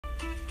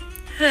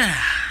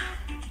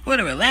What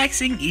a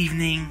relaxing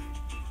evening.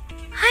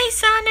 Hi,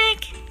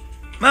 Sonic.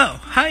 Oh,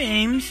 hi,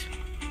 Ames.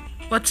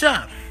 What's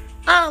up?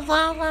 Oh,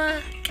 well,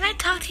 can I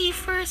talk to you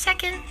for a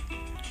second?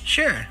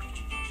 Sure.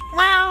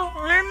 Well,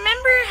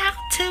 remember how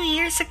 2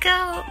 years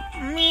ago,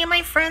 me and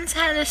my friends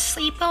had a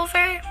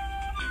sleepover?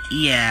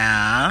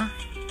 Yeah?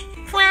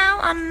 Well,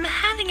 I'm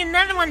having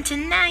another one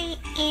tonight,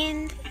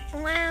 and,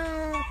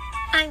 well,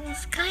 I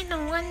was kind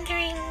of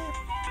wondering...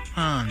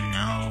 Oh,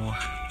 no.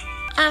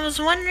 I was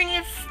wondering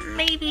if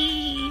maybe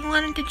you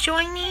wanted to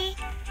join me?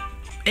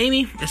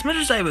 Amy, as much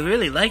as I would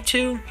really like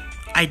to,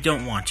 I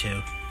don't want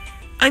to.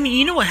 I mean,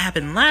 you know what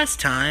happened last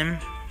time.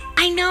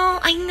 I know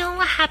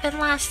what happened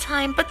last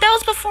time, but that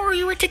was before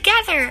we were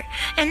together,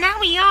 and now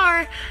we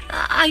are.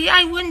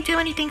 I wouldn't do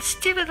anything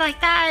stupid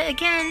like that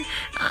again.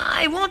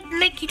 I won't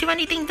make you do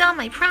anything dumb,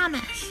 I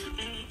promise.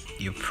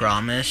 You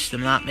promise to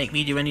not make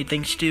me do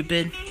anything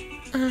stupid?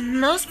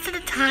 Most of the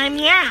time,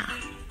 yeah.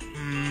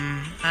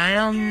 I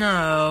don't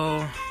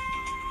know.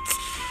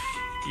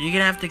 You're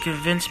gonna have to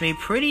convince me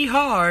pretty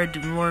hard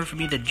in order for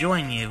me to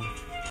join you.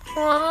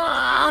 Well,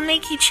 I'll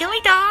make you chili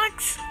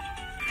dogs.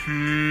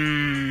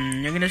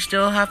 You're gonna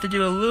still have to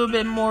do a little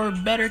bit more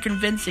better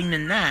convincing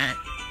than that.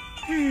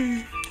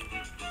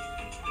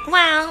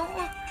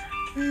 Well,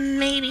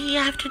 maybe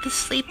after the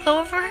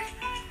sleepover,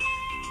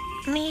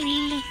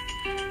 maybe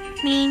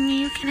me and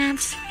you can have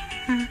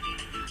some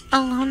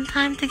alone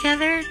time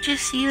together,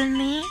 just you and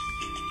me.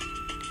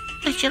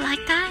 Would you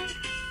like that?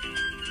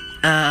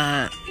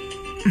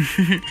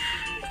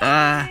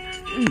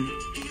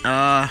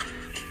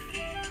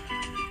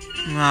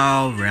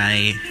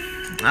 Alright.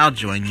 I'll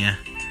join you.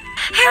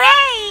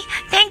 Hooray!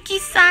 Thank you,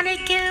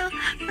 Sonic.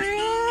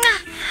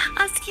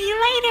 I'll see you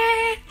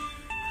later.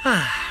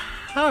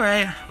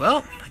 Alright,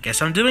 well, I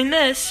guess I'm doing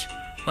this.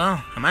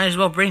 Well, I might as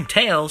well bring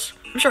Tails.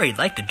 I'm sure he'd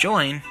like to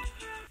join.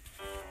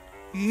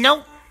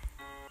 Nope.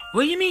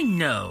 What do you mean,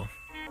 no?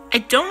 I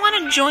don't want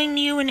to join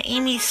you and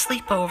Amy's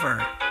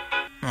sleepover.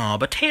 Aw,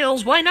 but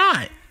Tails, why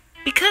not?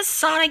 Because,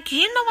 Sonic,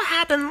 you know what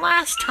happened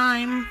last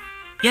time.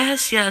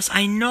 Yes,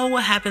 I know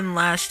what happened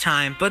last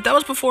time, but that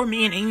was before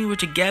me and Amy were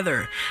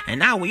together, and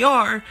now we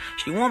are.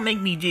 She won't make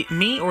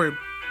me or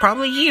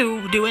probably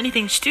you do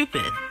anything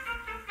stupid.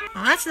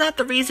 Well, that's not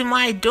the reason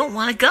why I don't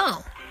want to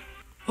go.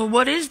 Well,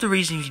 what is the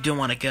reason you don't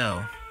want to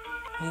go?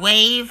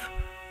 Wave.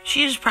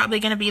 She's probably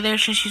going to be there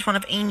since she's one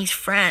of Amy's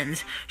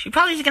friends. She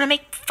probably is going to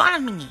make fun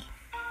of me.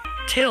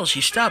 Tails, she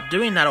stopped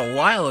doing that a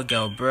while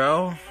ago,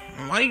 bro.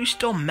 Why are you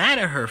still mad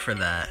at her for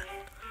that?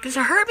 Because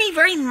it hurt me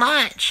very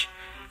much.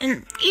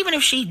 And even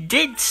if she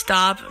did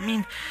stop, I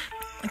mean,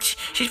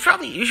 she's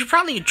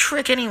probably a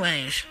trick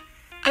anyways.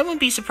 I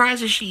wouldn't be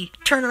surprised if she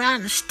turned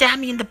around and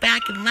stabbed me in the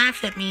back and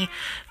laughed at me,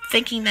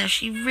 thinking that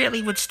she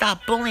really would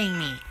stop bullying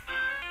me.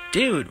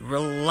 Dude,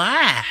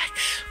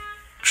 relax.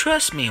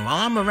 Trust me,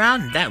 while I'm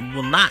around, that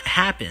will not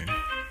happen.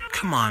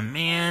 Come on,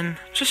 man.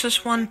 Just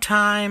this one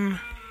time.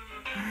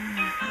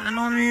 I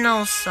don't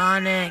know,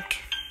 Sonic.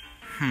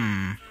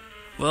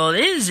 Well,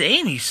 it is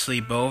Amy's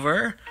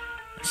sleepover.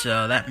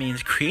 So that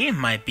means Cream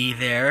might be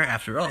there.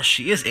 After all,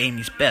 she is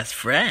Amy's best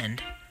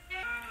friend.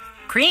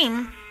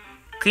 Cream?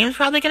 Cream's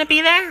probably gonna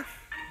be there?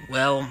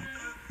 Well,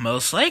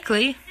 most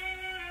likely.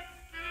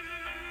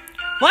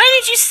 Why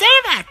did you say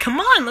that? Come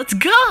on, let's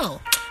go!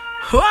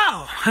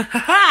 Whoa! Ha ha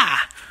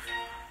ha!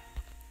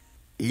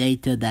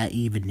 Later that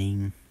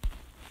evening.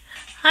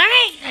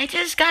 Alright, I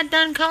just got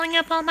done calling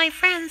up all my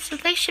friends, so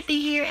they should be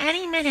here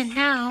any minute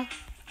now.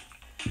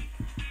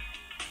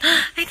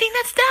 I think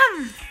that's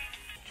them!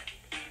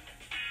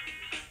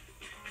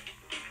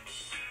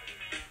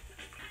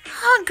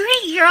 Oh,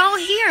 great, you're all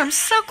here. I'm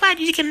so glad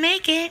you can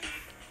make it.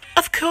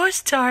 Of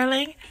course,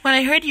 darling. When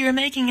I heard you were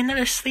making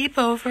another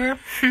sleepover,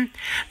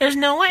 there's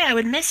no way I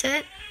would miss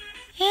it.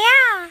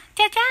 Yeah,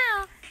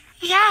 ciao.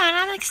 Yeah, and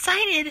I'm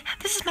excited.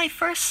 This is my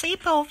first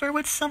sleepover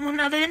with someone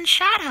other than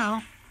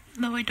Shadow.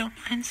 Though I don't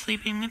mind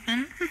sleeping with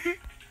him.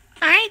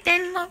 Alright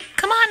then, well,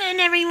 come on in,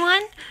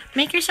 everyone.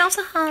 Make yourselves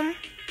at home.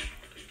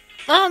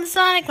 Oh, and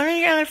Sonic, one of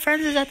your other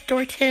friends is at the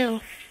door,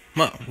 too.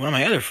 Well, one of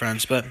my other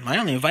friends, but I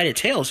only invited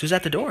Tails, who's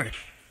at the door.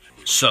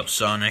 Sup,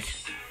 Sonic?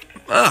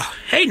 Oh,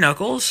 hey,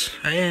 Knuckles.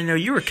 I didn't know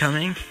you were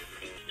coming.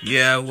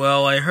 Yeah,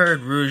 well, I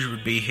heard Rouge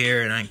would be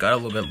here, and I got a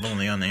little bit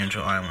lonely on the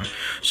Angel Island.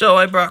 So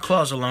I brought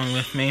Claus along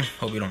with me.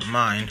 Hope you don't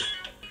mind.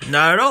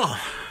 Not at all.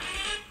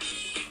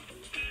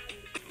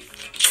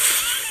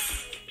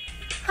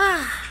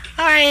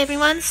 Alright,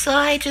 everyone, so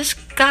I just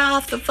got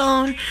off the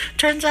phone.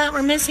 Turns out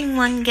we're missing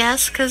one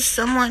guest because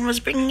someone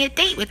was bringing a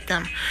date with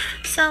them.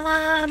 So,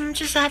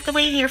 just have to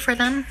wait here for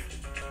them.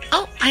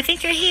 Oh, I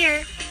think you're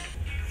here.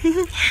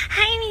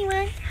 Hi,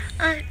 everyone.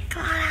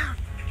 Come on out.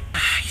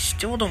 I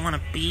still don't want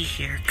to be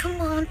here. Come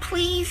on,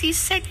 please. You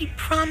said you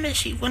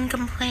promised you wouldn't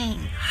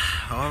complain.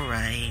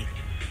 Alright.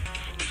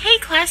 Hey,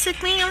 Classic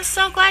Me, I'm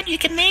so glad you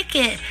could make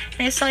it.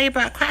 And I saw you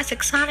brought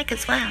Classic Sonic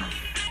as well.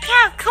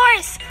 Yeah, of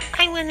course.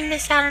 I wouldn't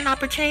miss out on an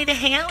opportunity to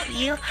hang out with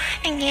you.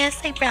 And yes,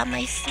 I brought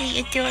my sweet,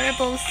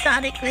 adorable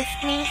Sonic with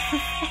me.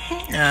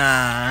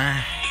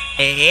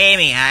 Hey,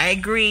 Amy, I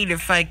agreed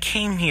if I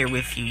came here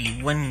with you,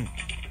 you wouldn't,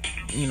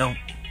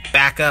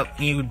 back up.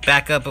 You would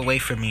back up away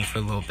from me for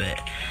a little bit.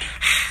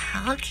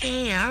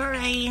 Okay,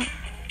 alright.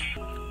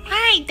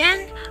 Alright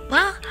then.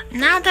 Well,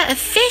 now that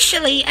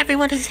officially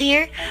everyone is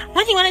here,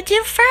 what do you want to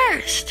do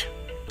first?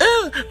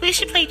 Ooh, we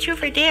should play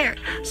Truth or Dare,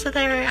 so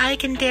that I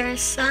can dare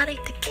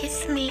Sonic to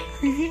kiss me.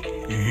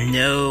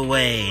 No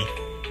way.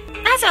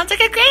 That sounds like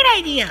a great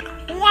idea.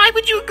 Why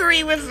would you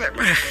agree with him?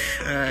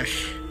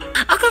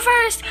 I'll go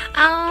first.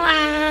 I'll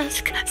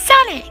ask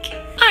Sonic.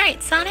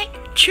 Alright, Sonic,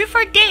 Truth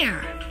or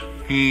Dare?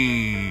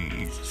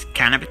 This is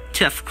kind of a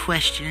tough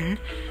question.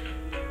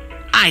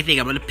 I think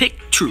I'm gonna pick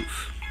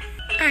truth.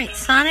 Alright,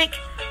 Sonic,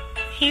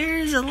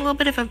 here's a little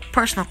bit of a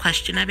personal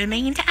question I've been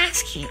meaning to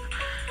ask you.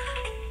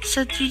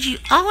 So, did you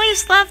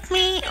always love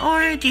me,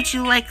 or did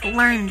you,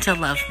 learn to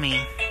love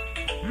me?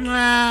 Who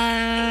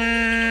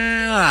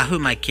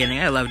am I kidding?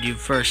 I loved you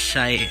first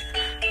sight.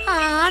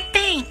 Aw,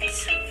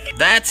 thanks.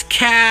 That's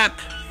cap.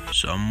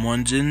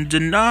 Someone's in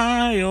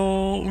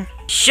denial.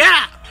 Shut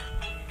up!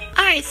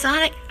 Alright,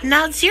 Sonic,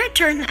 now it's your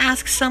turn to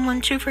ask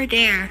someone Truth or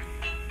Dare.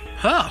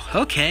 Oh,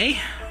 okay.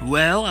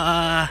 Well,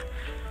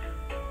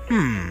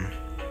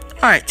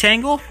 Alright,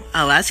 Tangle,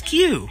 I'll ask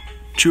you.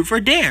 Truth or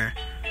Dare?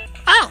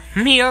 Oh,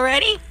 me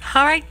already?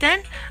 Alright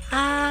then,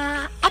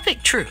 I'll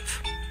pick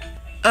Truth.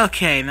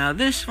 Okay, now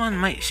this one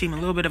might seem a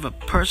little bit of a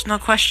personal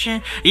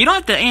question. You don't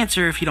have to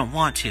answer if you don't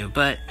want to,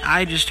 but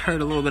I just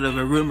heard a little bit of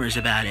rumors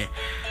about it.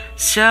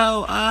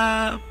 So,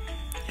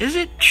 is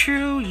it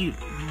true you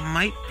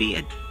might be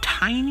a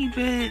tiny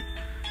bit,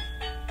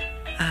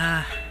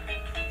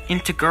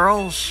 into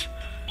girls?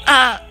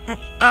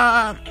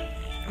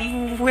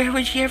 Where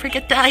would you ever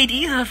get the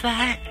idea of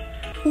that?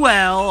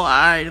 Well,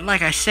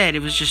 like I said,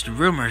 it was just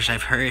rumors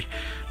I've heard,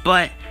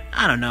 but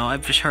I don't know,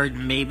 I've just heard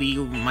maybe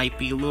you might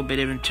be a little bit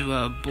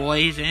into,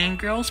 boys and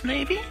girls,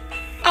 maybe?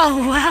 Oh,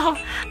 well,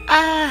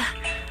 I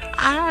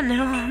don't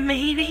know,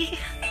 maybe.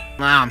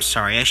 I'm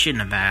sorry, I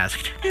shouldn't have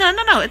asked.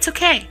 No, it's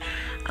okay.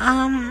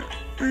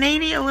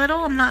 Maybe a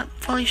little, I'm not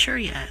fully sure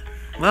yet.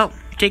 Well,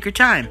 take your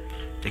time.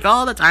 Take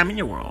all the time in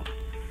your world.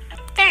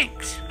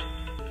 Thanks.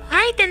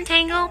 Alright then,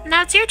 Tangle,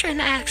 now it's your turn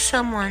to ask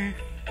someone.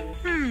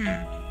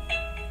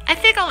 I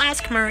think I'll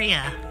ask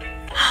Maria.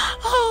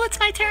 Oh, it's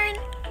my turn.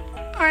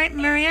 Alright,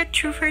 Maria,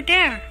 Truth or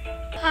Dare?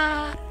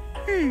 I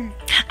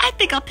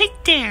think I'll pick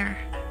Dare.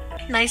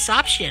 Nice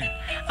option.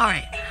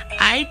 Alright,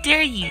 I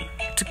dare you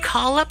to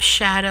call up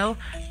Shadow,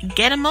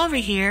 get him over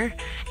here,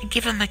 and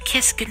give him a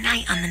kiss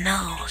goodnight on the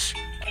nose.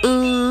 Ooh.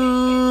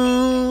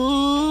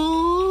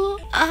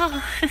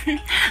 Oh.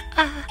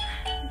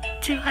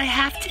 Do I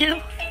have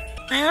to?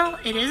 Well,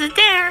 it is a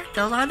dare.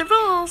 Those are the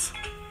rules.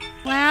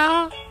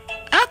 Well,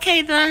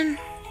 okay then.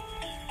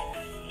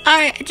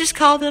 Alright, I just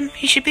called him.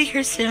 He should be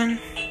here soon.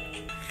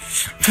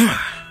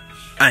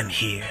 I'm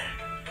here.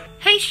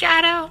 Hey,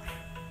 Shadow.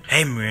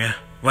 Hey, Maria.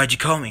 Why'd you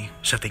call me?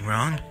 Something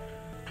wrong?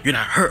 You're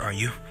not hurt, are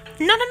you?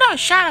 No,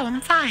 Shadow,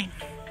 I'm fine.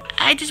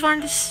 I just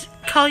wanted to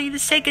call you to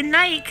say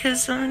goodnight,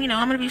 because, I'm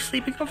going to be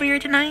sleeping over here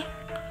tonight.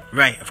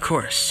 Right, of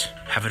course.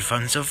 Having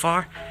fun so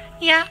far?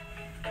 Yeah.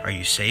 Are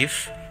you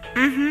safe?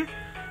 Mm-hmm.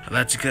 Well,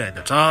 that's good.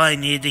 That's all I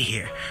needed to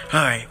hear.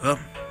 Alright, well,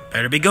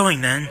 better be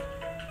going then.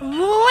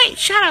 Wait,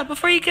 Shadow,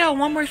 before you go,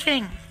 one more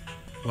thing.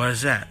 What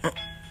is that?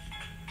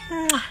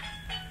 Mwah.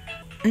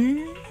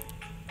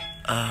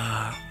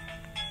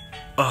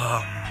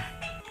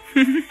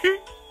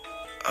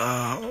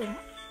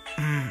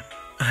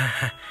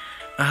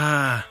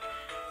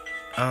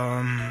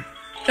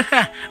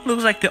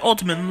 Looks like the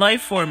ultimate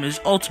life form is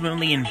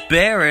ultimately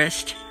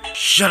embarrassed.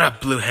 Shut up,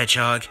 Blue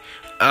Hedgehog.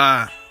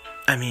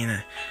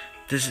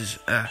 This is,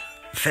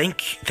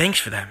 thanks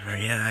for that,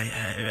 Maria.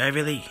 I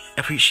really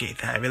appreciate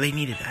that. I really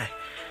needed that.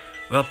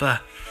 Well,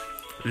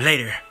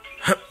 later.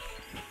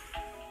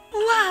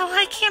 Wow,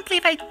 I can't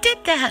believe I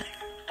did that.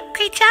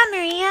 Great job,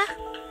 Maria.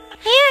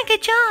 Yeah,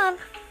 good job.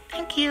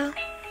 Thank you.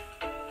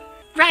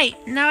 Right,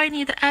 now I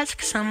need to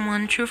ask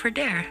someone Truth or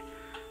Dare.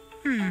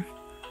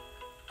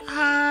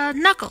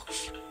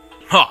 Knuckles.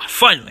 Ah,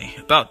 finally.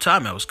 About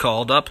time I was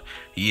called up.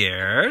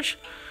 Yes?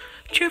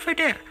 Truth or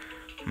Dare?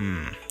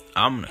 I'm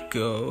gonna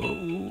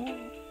go...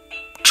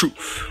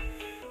 Truth.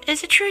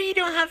 Is it true you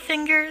don't have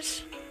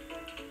fingers?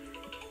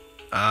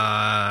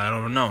 I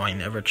don't know. I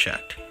never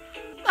checked.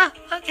 Oh,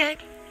 okay.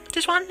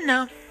 Just wanted to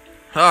know.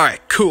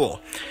 Alright,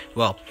 cool.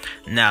 Well,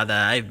 now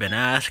that I've been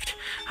asked,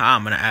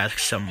 I'm gonna ask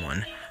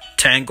someone.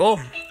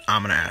 Tangle,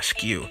 I'm gonna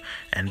ask you.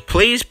 And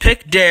please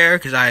pick Dare,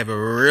 because I have a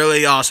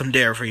really awesome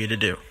Dare for you to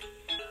do.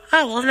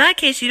 Oh, well, in that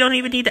case, you don't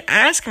even need to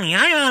ask me.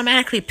 I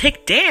automatically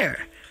pick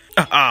Dare.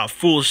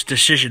 Foolish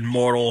decision,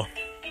 mortal.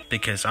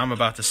 Because I'm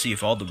about to see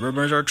if all the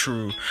rumors are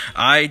true.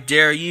 I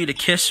dare you to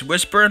kiss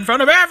Whisper in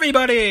front of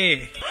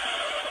everybody!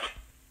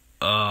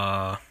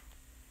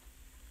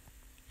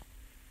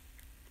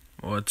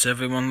 What's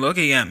everyone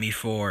looking at me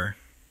for?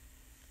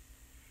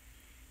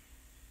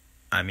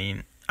 I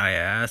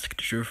asked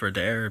Truth or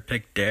Dare,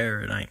 picked Dare,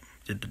 and I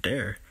did the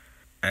Dare.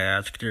 I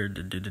asked her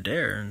to do the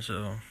Dare, and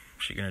so,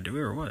 is she gonna do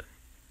it or what?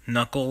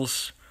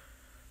 Knuckles?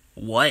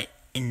 What?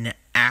 in the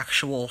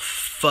actual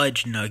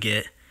fudge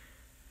nugget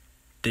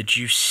did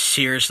you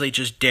seriously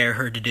just dare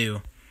her to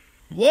do?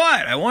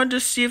 What? I wanted to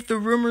see if the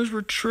rumors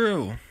were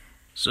true.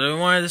 So I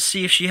wanted to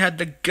see if she had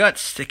the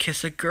guts to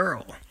kiss a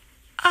girl.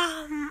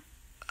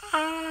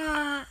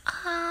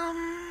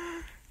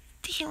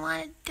 Do you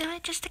want to do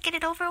it just to get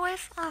it over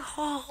with? Oh,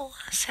 hold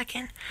on a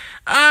second.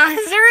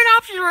 Is there an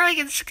option where I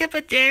can skip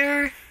a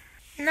dare?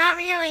 Not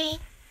really.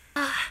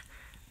 I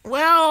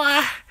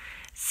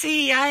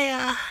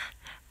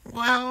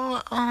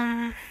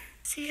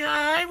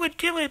would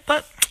do it,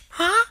 but,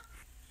 huh?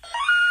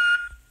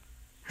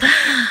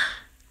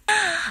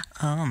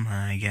 Oh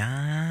my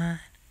god.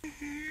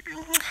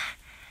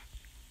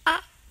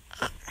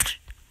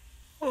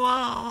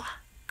 Whoa,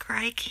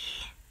 crikey.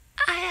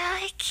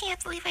 I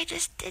can't believe I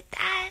just did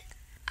that.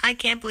 I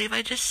can't believe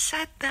I just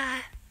said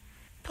that.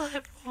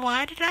 But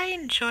why did I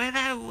enjoy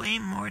that way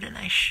more than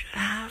I should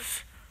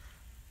have?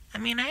 I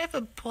mean, I have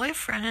a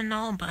boyfriend and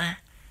all, but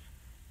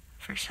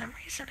for some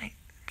reason I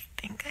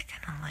think I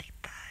kind of like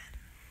that.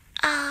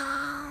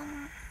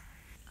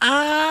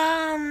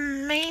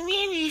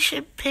 Maybe we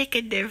should pick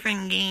a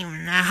different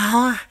game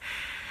now.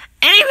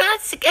 Anyone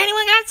got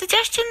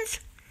suggestions?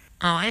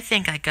 Oh, I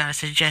think I got a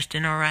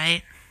suggestion,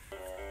 alright.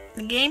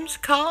 The game's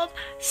called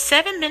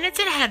 7 Minutes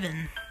in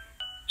Heaven.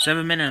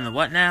 7 minutes in the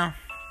what now?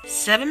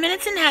 7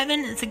 Minutes in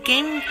Heaven is a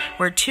game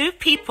where two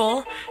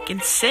people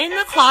can sit in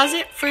the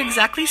closet for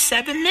exactly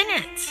 7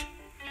 minutes.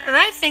 And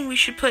I think we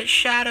should put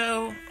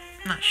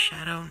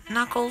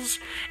Knuckles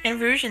and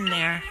Rouge in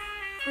there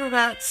for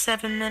about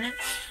 7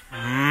 minutes.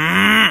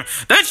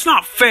 That's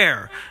not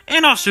fair!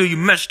 And also you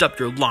messed up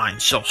your line,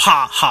 so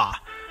ha ha.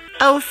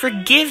 Oh,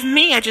 forgive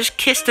me, I just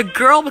kissed a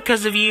girl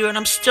because of you and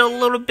I'm still a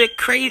little bit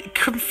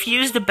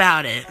confused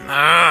about it.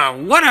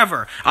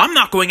 Whatever. I'm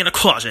not going in the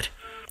closet.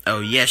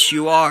 Oh, yes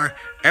you are.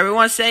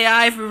 Everyone say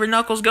aye for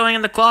Knuckles going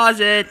in the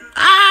closet.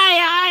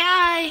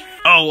 Aye.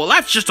 Oh, well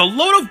that's just a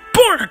load of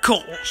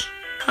barnacles.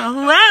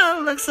 Oh,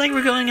 well, looks like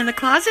we're going in the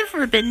closet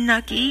for a bit,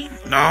 Nucky.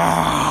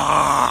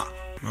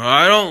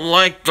 I don't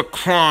like the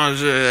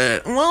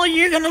closet. Well,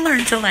 you're gonna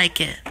learn to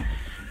like it.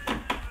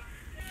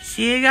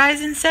 See you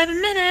guys in 7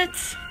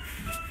 minutes.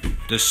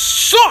 This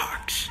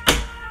sucks!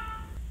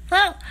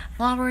 Well,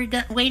 while we're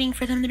waiting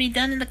for them to be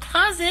done in the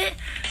closet,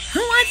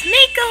 who wants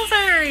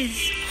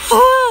makeovers?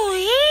 Oh,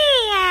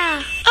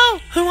 yeah!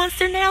 Oh, who wants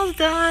their nails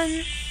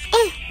done?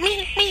 Oh,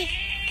 me.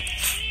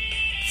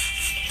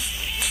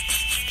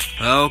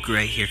 Oh,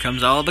 great. Here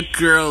comes all the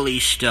girly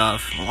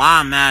stuff. Well,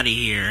 I'm out of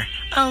here.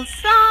 Oh,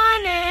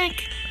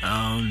 Sonic!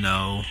 Oh,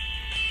 no.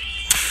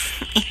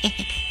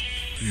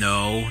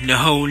 No,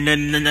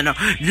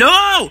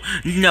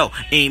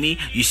 Amy,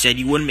 you said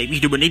you wouldn't make me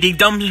do anything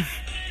dumb.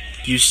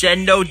 You said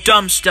no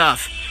dumb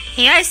stuff.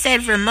 Hey, I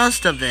said for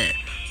most of it.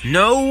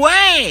 No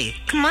way!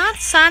 Come on,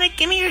 Sonic,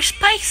 give me your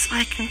spikes so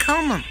I can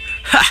comb them.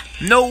 Ha!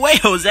 No way,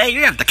 Jose,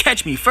 you have to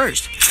catch me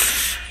first.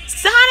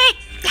 Sonic!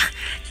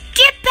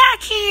 Get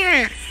back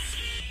here!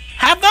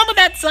 Have fun with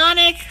that,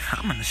 Sonic.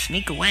 I'm gonna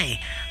sneak away.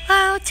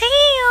 Oh,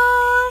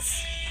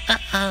 Tails!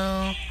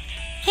 Uh-oh.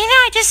 You know,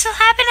 I just so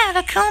happen to have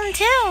a comb,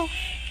 too.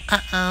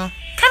 Uh-oh.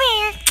 Come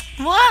here.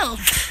 Whoa.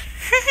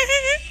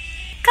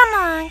 Come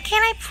on,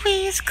 can I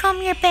please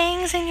comb your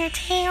bangs and your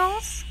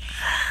tails?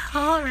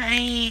 All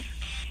right.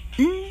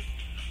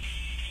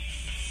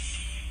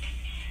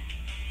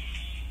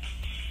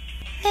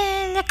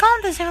 The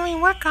comb doesn't really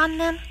work on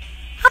them.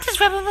 I'll just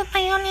rub it with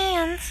my own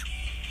hands.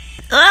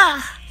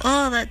 Ugh.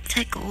 Oh, that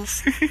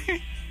tickles.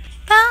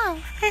 Oh.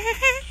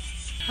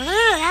 Ooh,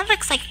 that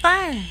looks like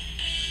fun.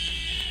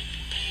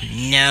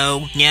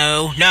 No.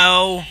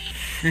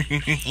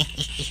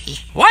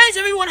 Why does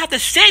everyone have the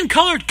same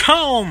colored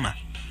comb?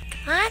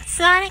 Come on,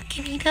 Sonic,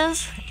 give me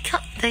those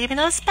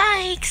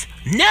spikes.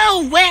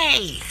 No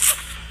way!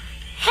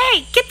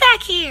 Hey, get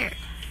back here.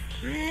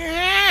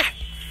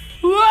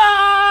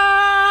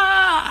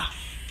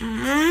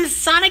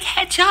 Sonic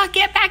Hedgehog,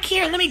 get back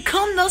here. Let me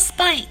comb those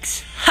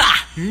spikes.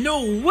 Ha!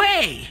 No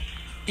way!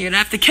 You're gonna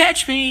have to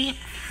catch me.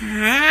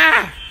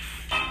 Ha!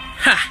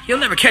 You'll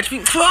never catch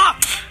me.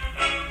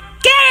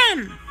 Get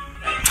him!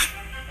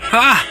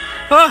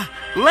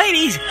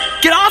 Ladies,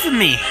 get off of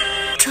me!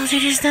 Told you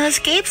there's no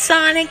escape,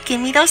 Sonic.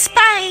 Give me those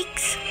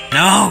spikes.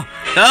 No!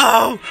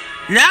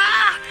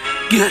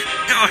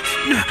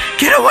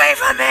 Get away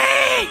from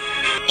me!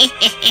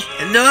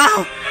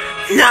 No!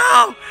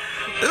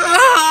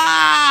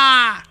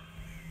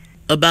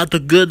 About the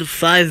good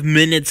 5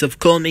 minutes of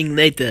combing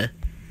later.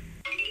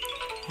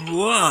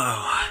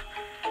 Whoa.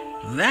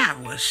 That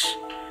was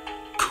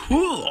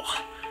cool.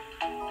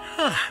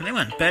 They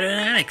went better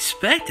than I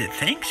expected.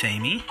 Thanks,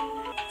 Amy.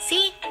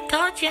 See?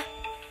 Told you.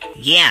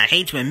 Yeah, I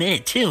hate to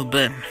admit it too,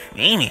 but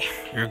Amy,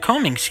 your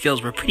combing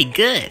skills were pretty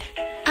good.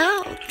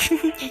 Oh,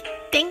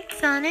 thanks,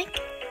 Sonic.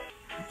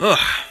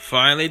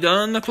 Finally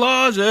done in the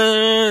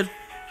closet.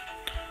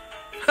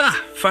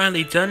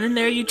 Finally done in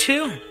there, you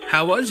two?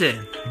 How was it?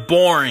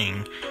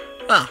 Boring.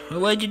 Well,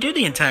 what did you do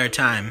the entire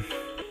time?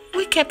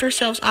 We kept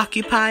ourselves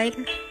occupied.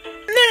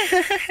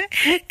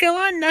 Go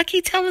on,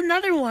 Nucky, tell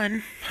another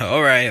one.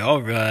 All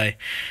right.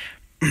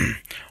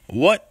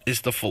 What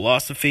is the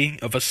philosophy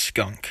of a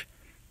skunk?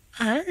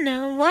 I don't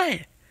know,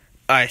 what?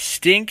 I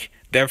stink,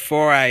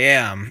 therefore I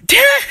am.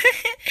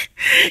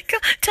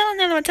 Tell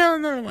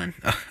another one.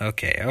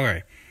 Okay, all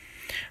right.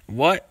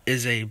 What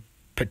is a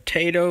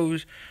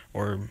potatoes,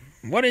 or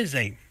what is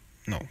a...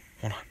 No,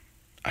 hold on.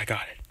 I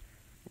got it.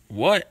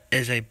 What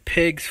is a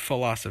pig's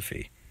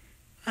philosophy?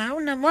 I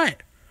don't know,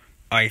 what?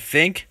 I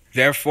think,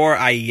 therefore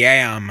I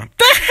am.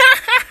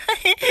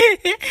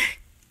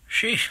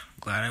 Sheesh,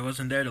 glad I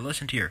wasn't there to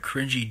listen to your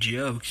cringy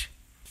jokes.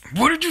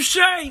 What did you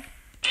say?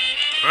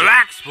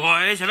 Relax,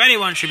 boys. If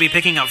anyone should be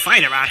picking a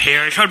fight around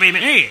here, it should be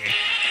me.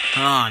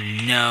 Oh,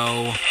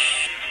 no.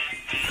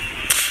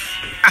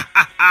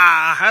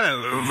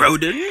 Hello,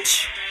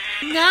 rodent.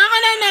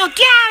 No,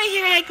 get out of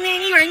here,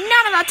 Eggman. You are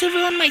not about to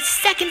ruin my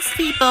second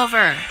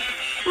sleepover.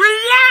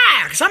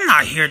 Relax. I'm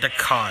not here to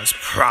cause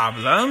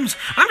problems.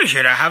 I'm just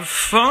here to have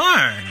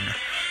fun.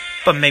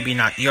 But maybe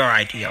not your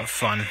idea of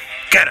fun.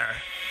 Get her.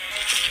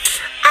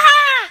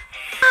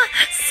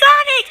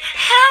 Sonic,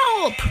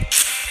 help!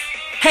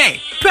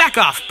 Hey, back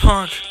off,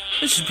 punk.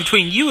 This is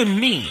between you and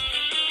me.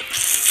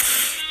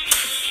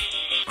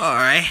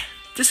 Alright,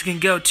 this can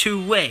go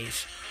two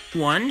ways.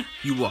 One,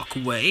 you walk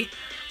away.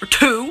 Or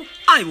two,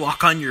 I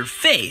walk on your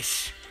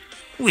face.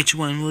 Which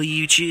one will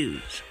you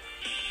choose?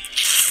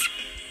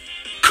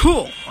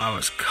 Cool. I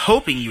was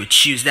hoping you would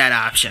choose that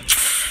option.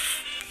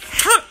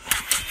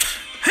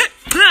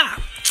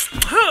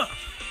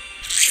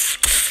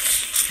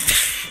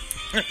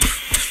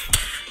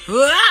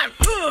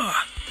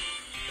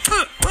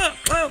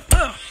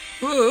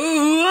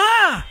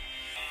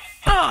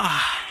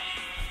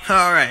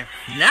 Alright,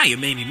 now you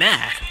made me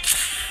mad.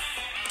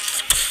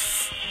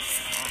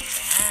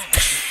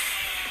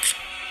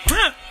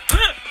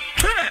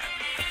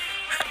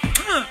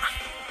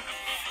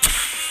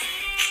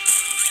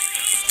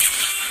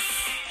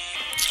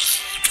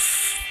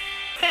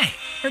 Hey,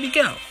 where'd he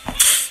go?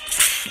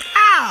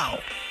 Ow!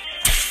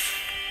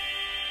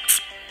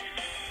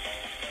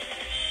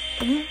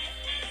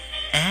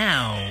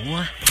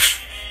 Ow.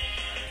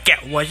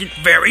 That wasn't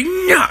very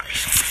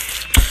nice.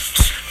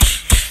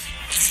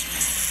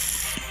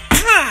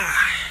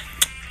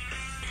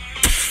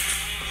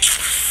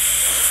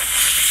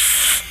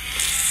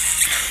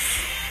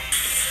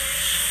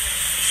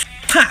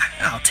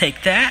 I'll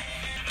take that.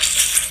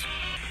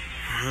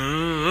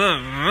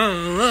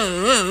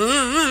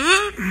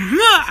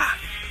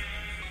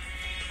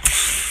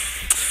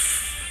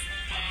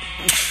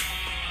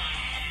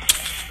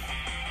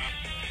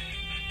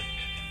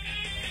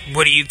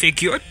 What do you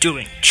think you're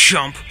doing,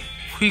 chump?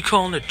 Who you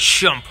calling a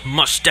chump,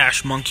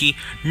 mustache monkey?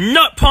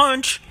 Nut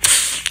punch!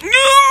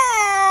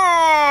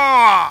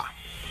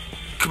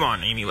 Come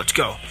on, Amy, let's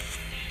go.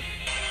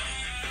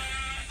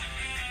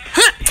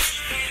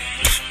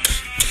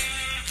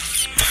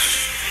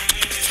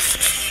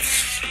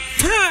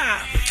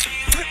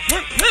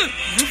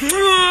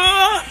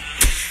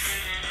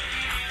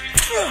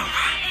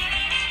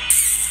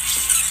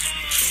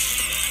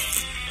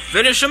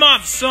 Finish him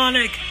off,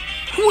 Sonic!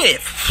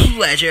 With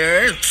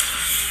pleasure.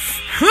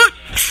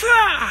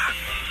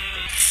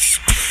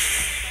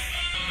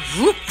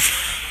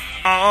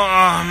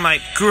 Oh, my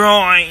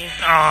groin.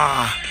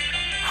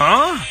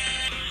 Huh?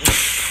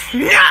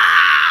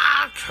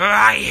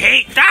 I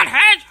hate that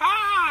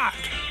hedgehog!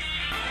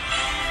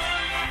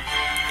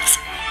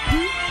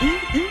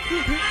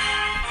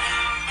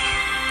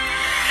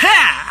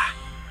 Ha!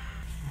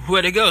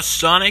 Way to go,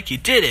 Sonic, you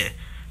did it.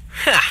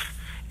 Ha!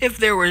 If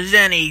there was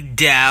any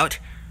doubt.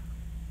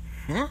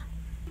 Huh?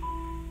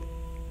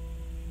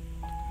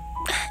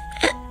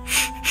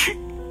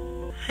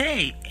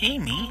 Hey,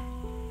 Amy.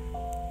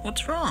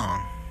 What's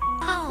wrong?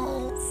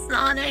 Oh,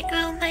 Sonic, who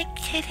am I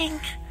kidding?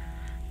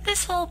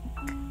 This whole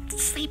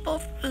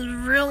sleepover was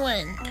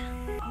ruined.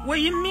 What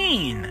do you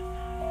mean?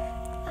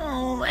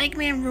 Oh,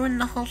 Eggman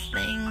ruined the whole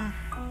thing.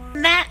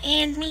 That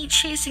and me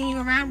chasing you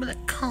around with a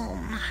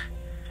comb.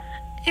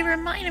 It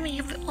reminded me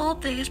of the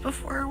old days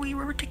before we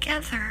were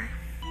together.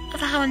 Of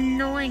how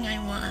annoying I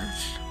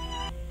was.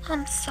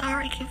 I'm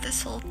sorry if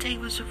this whole day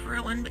was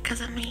ruined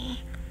because of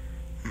me.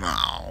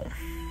 No.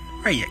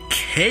 Are you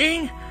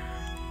kidding?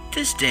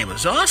 This day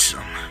was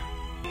awesome.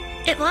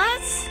 It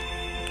was?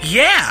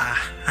 Yeah.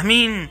 I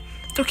mean,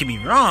 don't get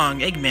me wrong,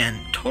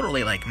 Eggman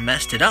totally,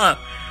 messed it up.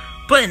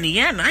 But in the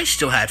end, I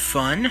still had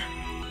fun.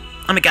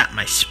 I got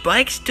my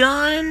spikes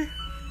done.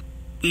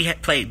 We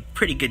had played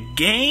pretty good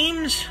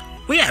games.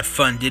 We had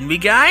fun, didn't we,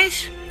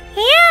 guys?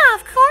 Yeah,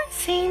 of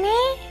course,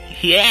 Amy.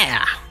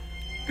 Yeah.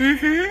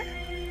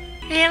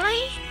 Mm-hmm.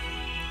 Really?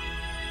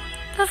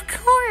 Of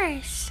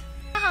course.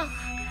 Oh,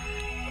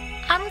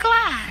 I'm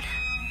glad.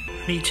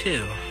 Me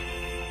too.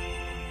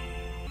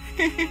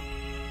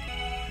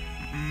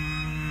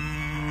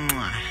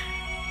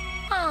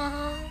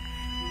 Oh.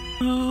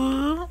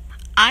 Ooh,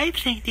 I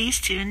think these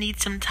two need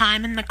some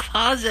time in the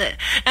closet.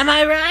 Am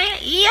I right?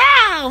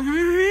 Yeah.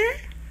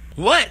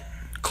 What?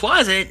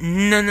 closet?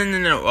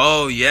 No.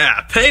 Oh,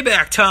 yeah,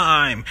 payback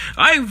time.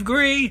 I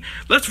agree.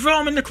 Let's throw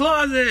them in the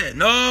closet.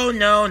 No,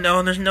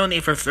 there's no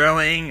need for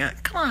throwing.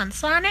 Come on,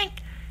 Sonic.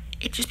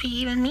 It'd just be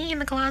you and me in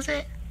the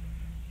closet.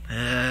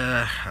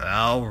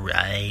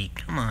 Alright.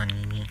 Come on,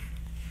 Amy.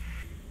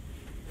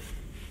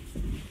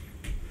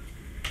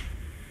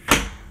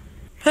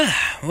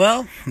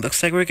 Well,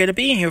 looks like we're gonna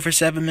be in here for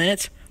 7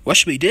 minutes. What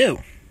should we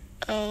do?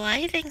 Oh,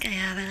 I think I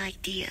have an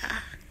idea.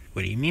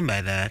 What do you mean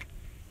by that?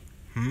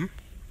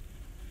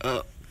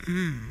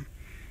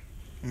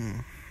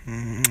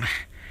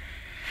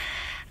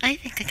 I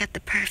think I got the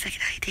perfect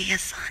idea,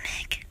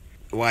 Sonic.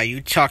 Why are you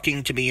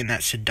talking to me in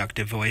that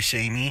seductive voice,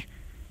 Amy?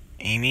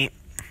 Amy,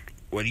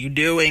 what are you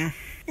doing?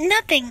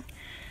 Nothing.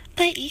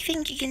 But you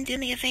think you can do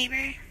me a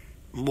favor?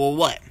 Well,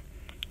 what?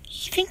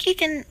 You think you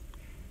can,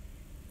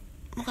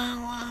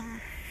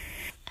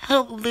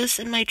 help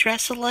loosen my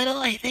dress a little?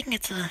 I think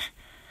it's a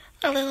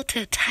little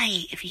too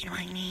tight, if you know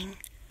what I mean.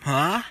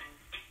 Huh?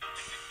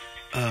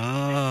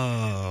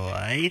 Oh,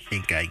 I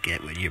think I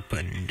get what you're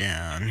putting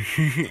down.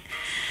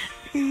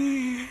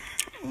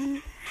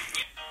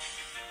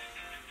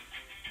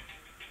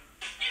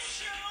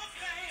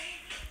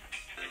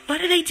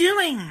 What are they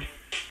doing?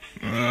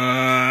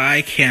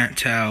 I can't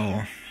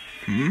tell.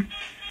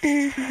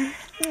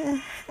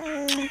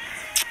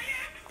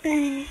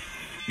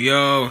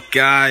 Yo,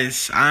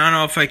 guys, I don't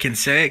know if I can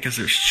say it because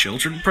there's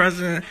children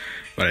present,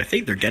 but I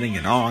think they're getting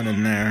it on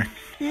in there.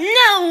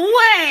 No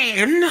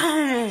way!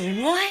 No,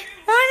 what?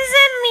 What does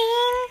that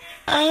mean?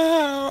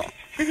 Oh.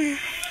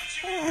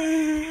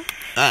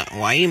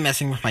 Why are you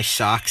messing with my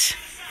socks?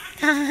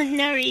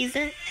 No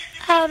reason.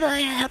 How about I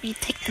help you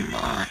take them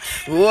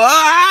off?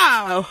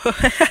 Wow!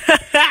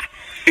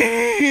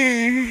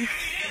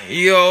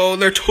 Yo,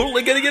 they're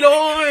totally getting it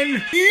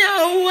on!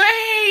 No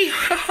way!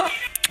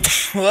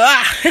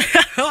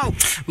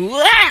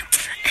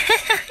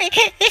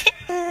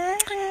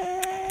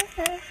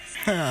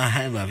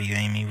 I love you,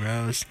 Amy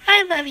Rose.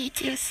 I love you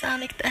too,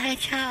 Sonic the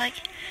Hedgehog.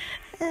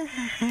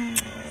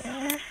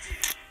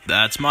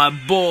 That's my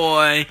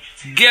boy.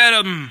 Get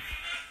him!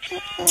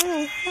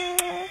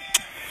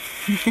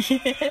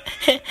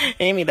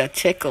 Amy, that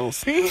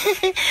tickles.